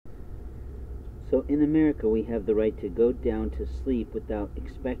So in America, we have the right to go down to sleep without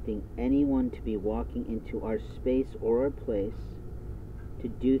expecting anyone to be walking into our space or our place to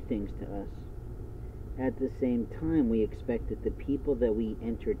do things to us. At the same time, we expect that the people that we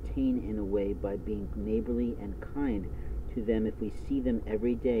entertain in a way by being neighborly and kind to them, if we see them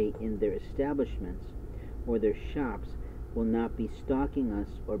every day in their establishments or their shops, will not be stalking us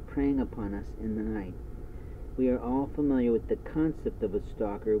or preying upon us in the night. We are all familiar with the concept of a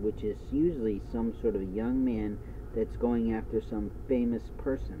stalker, which is usually some sort of young man that's going after some famous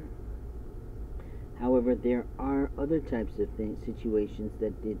person. However, there are other types of situations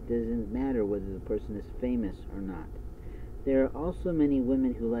that it doesn't matter whether the person is famous or not. There are also many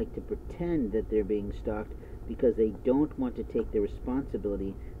women who like to pretend that they're being stalked because they don't want to take the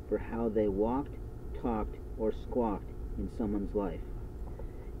responsibility for how they walked, talked, or squawked in someone's life.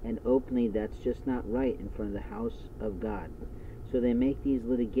 And openly, that's just not right in front of the house of God. So they make these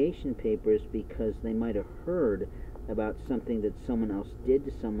litigation papers because they might have heard about something that someone else did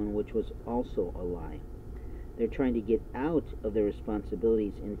to someone, which was also a lie. They're trying to get out of their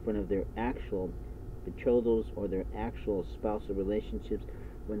responsibilities in front of their actual betrothals or their actual spousal relationships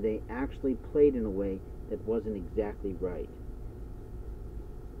when they actually played in a way that wasn't exactly right.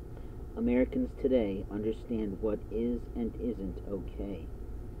 Americans today understand what is and isn't okay.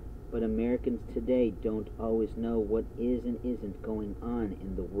 But Americans today don't always know what is and isn't going on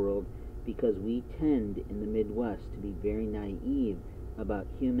in the world, because we tend in the Midwest to be very naive about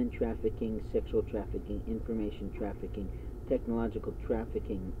human trafficking, sexual trafficking, information trafficking, technological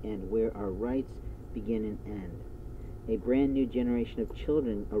trafficking, and where our rights begin and end. A brand new generation of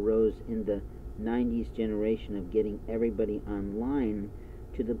children arose in the 90s generation of getting everybody online,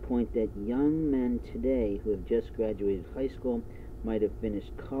 to the point that young men today who have just graduated high school, might have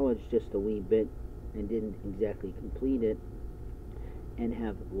finished college just a wee bit and didn't exactly complete it, and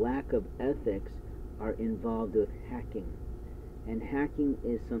have lack of ethics, are involved with hacking. And hacking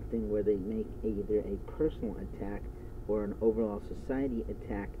is something where they make either a personal attack or an overall society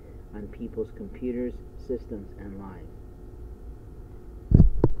attack on people's computers, systems, and lives.